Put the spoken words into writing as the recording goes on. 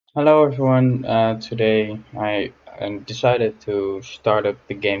Hello everyone, today I decided to start up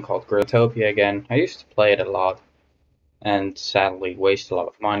the game called Growtopia again. I used to play it a lot and sadly waste a lot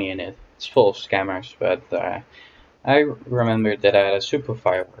of money in it. It's full of scammers, but I remembered that I had a super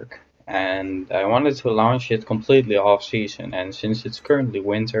firework and I wanted to launch it completely off season, and since it's currently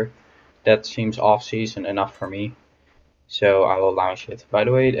winter, that seems off season enough for me. So I will launch it. By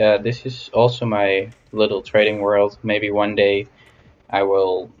the way, this is also my little trading world. Maybe one day I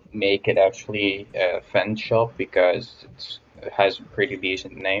will make it actually a fan shop because it has a pretty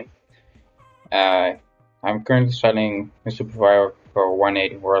decent name. Uh, I'm currently selling a Superfire for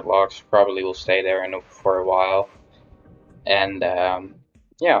 180 world locks. Probably will stay there for a while. And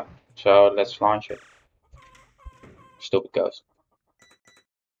yeah, so let's launch it. Stupid ghost.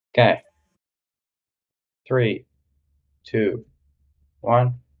 Okay, three, two,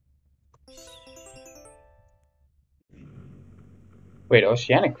 one. Wait,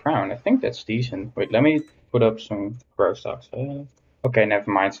 Oceanic Crown. I think that's decent. Wait, let me put up some grow stocks. Okay, never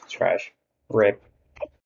mind. It's trash. Rip.